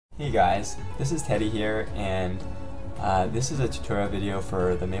Hey guys, this is Teddy here, and this is a tutorial video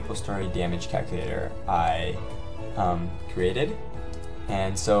for the MapleStory damage calculator I created.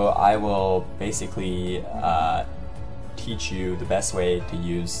 And so I will basically teach you the best way to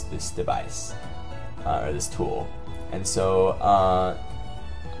use this device, or this tool. And so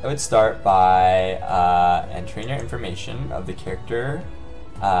I would start by entering your information of the character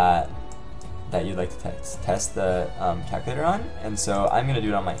that you'd like to test the calculator on. And so I'm going to do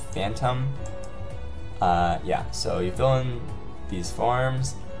it on my Phantom. So you fill in these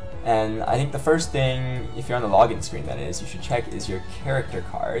forms, and I think the first thing, if you're on the login screen that is, you should check is your character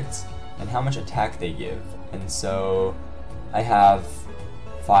cards and how much attack they give. And so I have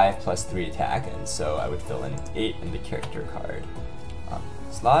 5 plus 3 attack, and so I would fill in 8 in the character card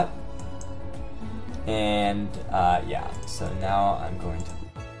slot. And so now I'm going to,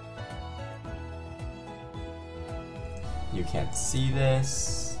 you can't see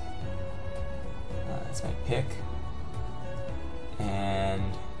this, that's my pick, and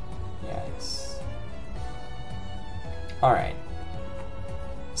yes. Alright,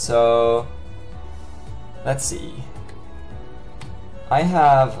 so let's see. I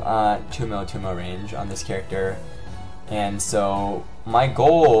have 2 mil range on this character, and so my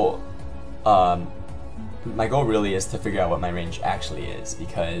goal really is to figure out what my range actually is,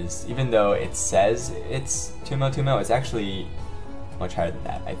 because even though it says it's 2 mil, it's actually much higher than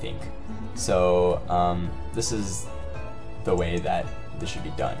that, I think. So this is the way that this should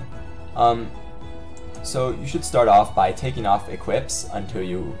be done. So you should start off by taking off equips until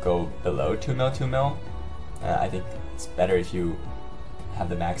you go below 2 mil. I think it's better if you have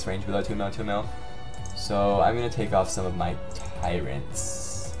the max range below 2 mil. So I'm going to take off some of my tyrants.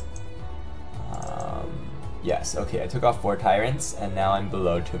 Yes, okay, I took off 4 tyrants, and now I'm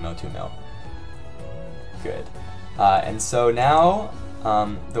below 2 mil. Good. And so now,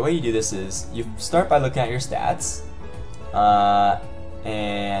 the way you do this is, you start by looking at your stats,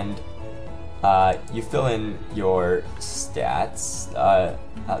 and you fill in your stats,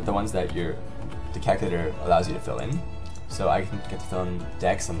 the ones that the calculator allows you to fill in. So I can get to fill in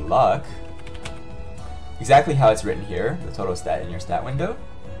Dex and Luck, exactly how it's written here, the total stat in your stat window.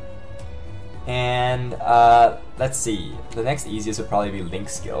 And let's see, the next easiest would probably be link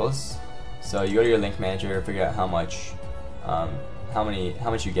skills. So you go to your link manager, figure out how much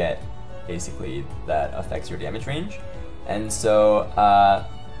you get, basically, that affects your damage range. And so I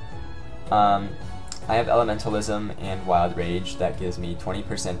have Elementalism and Wild Rage, that gives me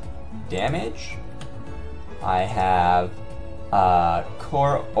 20% damage. I have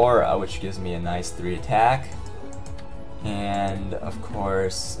Core Aura, which gives me a nice 3 attack. And of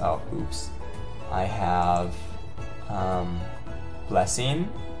course, I have Blessing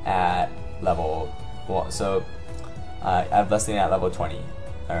at level, I have Blessing at level 20,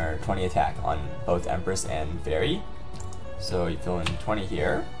 or 20 attack on both Empress and Fairy. So you fill in 20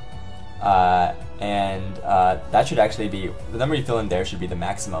 here, and that should actually be, the number you fill in there should be the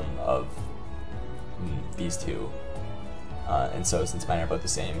maximum of these two. And so since mine are both the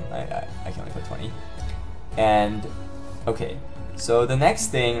same, I can only put 20. And okay, so the next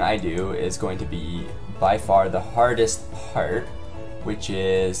thing I do is going to be by far the hardest part, which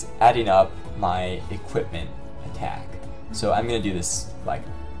is adding up my equipment attack. So I'm going to do this, I'm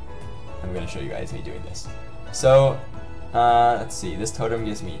going to show you guys me doing this. So let's see, this totem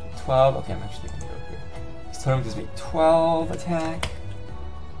gives me 12, okay, I'm actually going to go here. This totem gives me 12 attack,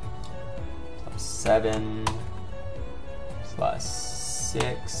 plus 7, plus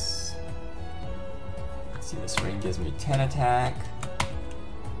 6. Let's see, this ring gives me 10 attack.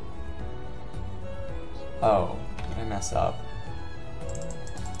 Oh, did I mess up?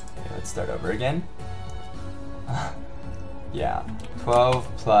 Okay, let's start over again. Yeah, 12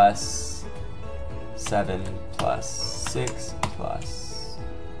 plus 7 plus 6 plus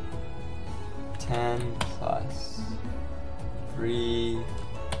 10 plus 3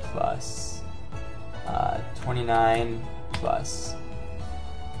 plus 29 plus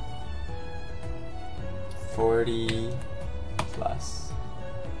 40 plus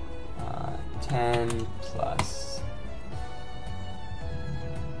 10 plus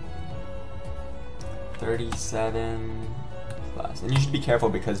 37 plus, and you should be careful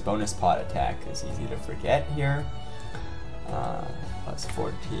because bonus pot attack is easy to forget here. Plus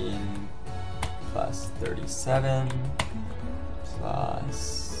 14 plus 37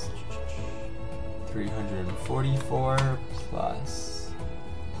 plus 344 plus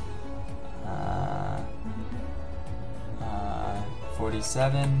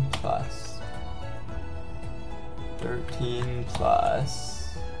 47 plus 13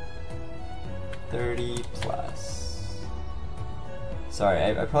 plus 30 plus Sorry,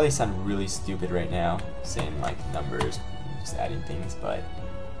 I probably sound really stupid right now, saying like numbers, just adding things, but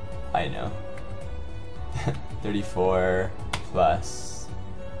I know. 34 plus,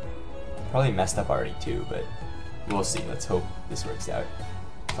 probably messed up already too, but we'll see. Let's hope this works out.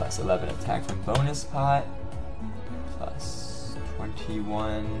 Plus 11 attack from bonus pot, plus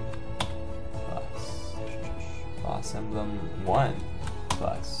 21, plus boss emblem 1,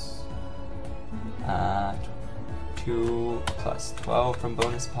 plus 2, plus 12 from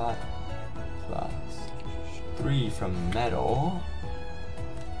bonus pot, plus 3 from metal,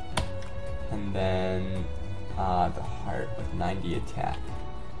 and then the heart with 90 attack.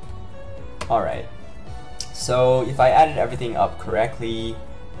 Alright, so if I added everything up correctly,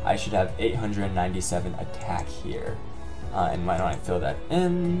 I should have 897 attack here. And why don't I fill that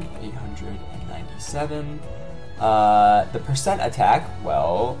in? 897. The percent attack,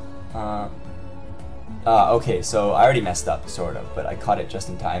 well, okay, so I already messed up, sort of, but I caught it just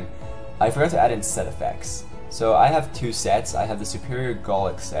in time. I forgot to add in set effects. So I have 2 sets. I have the Superior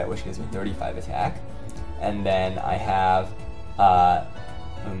Gallic set, which gives me 35 attack, and then I have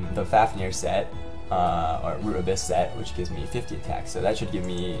the Fafnir set, or Root Abyss set, which gives me 50 attack. So that should give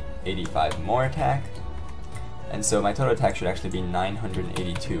me 85 more attack, and so my total attack should actually be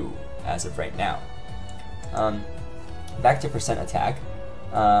 982 as of right now. Back to percent attack.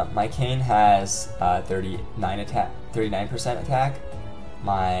 My cane has 39% attack.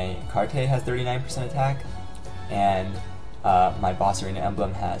 My Carte has 39% attack, and my Boss Arena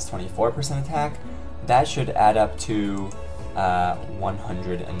emblem has 24% attack. That should add up to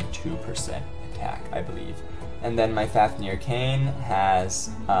 102% attack, I believe. And then my Fafnir cane has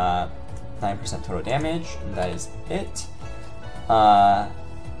 9% total damage, and that is it.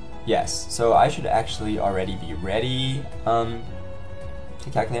 Yes, so I should actually already be ready to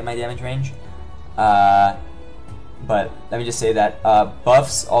calculate my damage range. But let me just say that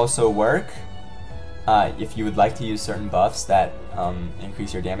buffs also work. If you would like to use certain buffs that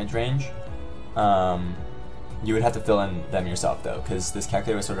increase your damage range, you would have to fill in them yourself though, because this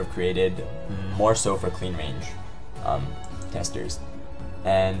calculator was sort of created more so for clean range testers.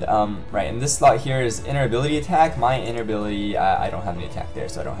 And right, and this slot here is inner ability attack. My inner ability, I don't have any attack there,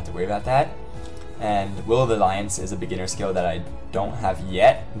 so I don't have to worry about that. And Will of the Alliance is a beginner skill that I don't have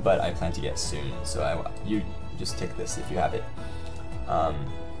yet, but I plan to get soon. So you just tick this if you have it.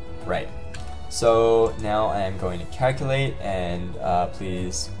 Right. So now I am going to calculate, and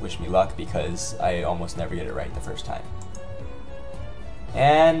please wish me luck because I almost never get it right the first time.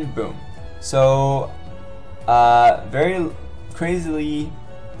 And boom. So very crazily,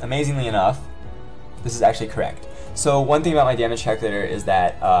 amazingly enough, this is actually correct. So one thing about my damage calculator is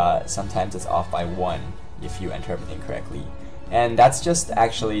that sometimes it's off by 1 if you enter everything correctly. And that's just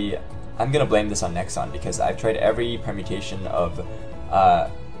actually, I'm going to blame this on Nexon because I've tried every permutation of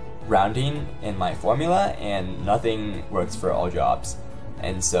rounding in my formula and nothing works for all jobs.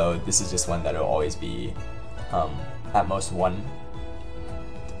 And so this is just one that will always be at most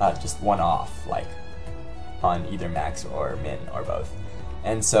just one off, like on either max or min or both.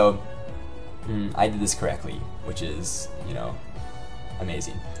 And so I did this correctly, which is, you know,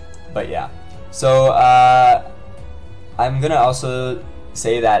 amazing. But yeah, so I'm gonna also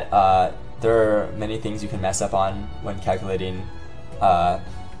say that there are many things you can mess up on when calculating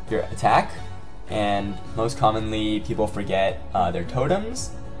your attack, and most commonly people forget their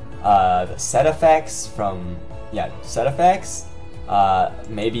totems, the set effects from, set effects.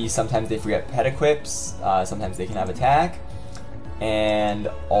 Maybe sometimes they forget pet equips, sometimes they can have attack, and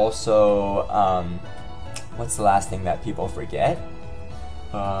also, what's the last thing that people forget?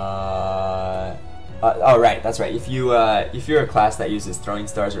 Oh right, that's right. If you're a class that uses throwing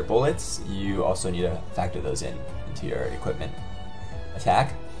stars or bullets, you also need to factor those into your equipment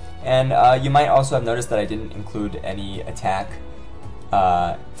attack. And you might also have noticed that I didn't include any attack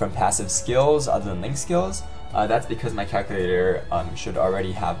from passive skills other than link skills. That's because my calculator should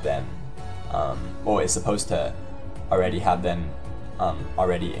already have them, or is supposed to already have them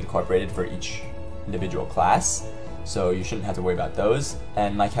already incorporated for each individual class. So you shouldn't have to worry about those.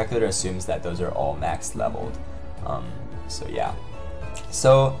 And my calculator assumes that those are all max leveled. So yeah.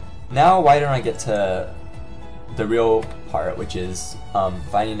 So now why don't I get to the real part, which is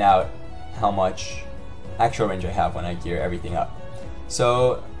finding out how much actual range I have when I gear everything up.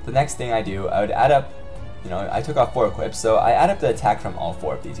 So the next thing I do, I would add up, I took off 4 equips, so I add up the attack from all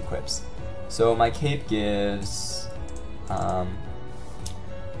 4 of these equips. So my cape gives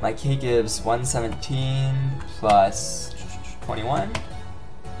 117 plus 21.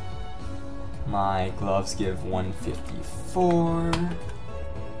 My gloves give 154.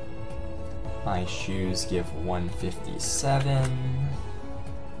 My shoes give 157.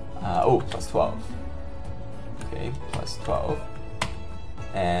 oh, plus 12. Okay, plus 12.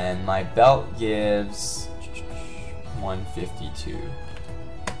 And my belt gives 152.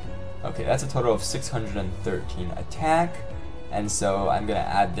 Okay, that's a total of 613 attack. And so I'm gonna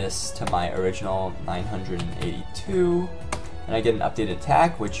add this to my original 982. And I get an updated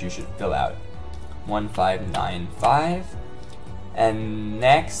attack, which you should fill out. 1595. And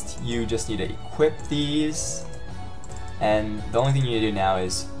next, you just need to equip these. And the only thing you need to do now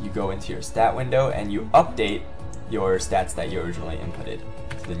is you go into your stat window and you update your stats that you originally inputted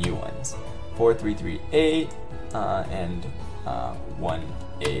to the new ones. 4338 and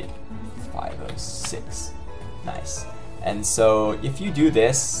 18506. Nice. And so if you do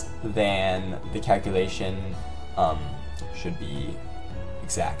this, then the calculation should be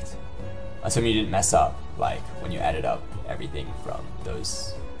exact. Assuming you didn't mess up, like when you added up everything from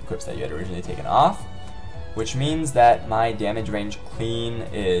those equips that you had originally taken off. Which means that my damage range clean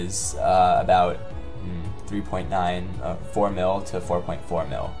is about 3.9, 4 mil to 4.4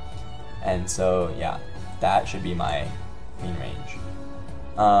 mil. And so yeah, that should be my clean range.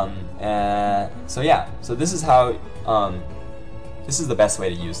 So yeah, so this is how, this is the best way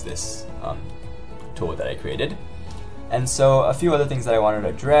to use this tool that I created. And so a few other things that I wanted to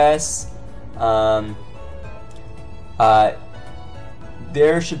address.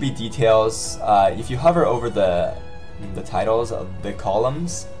 There should be details. If you hover over the titles of the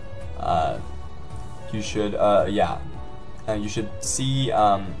columns, you should you should see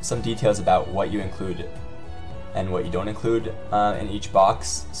some details about what you include and what you don't include in each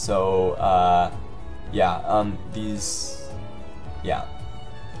box. So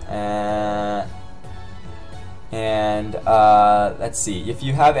let's see, if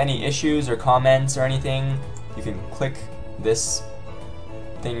you have any issues or comments or anything, you can click this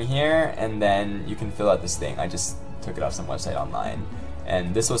thing here and then you can fill out this thing. I just took it off some website online,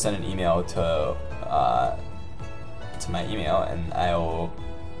 and this will send an email to my email, and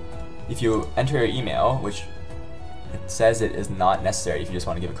if you enter your email, which it says it is not necessary if you just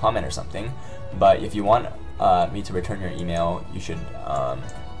want to give a comment or something, but if you want me to return your email, you should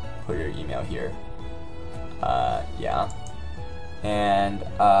put your email here.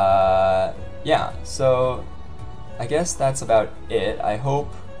 So I guess that's about it. I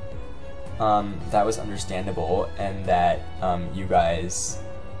hope that was understandable and that you guys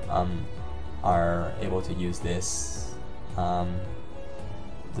are able to use this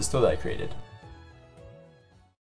tool that I created.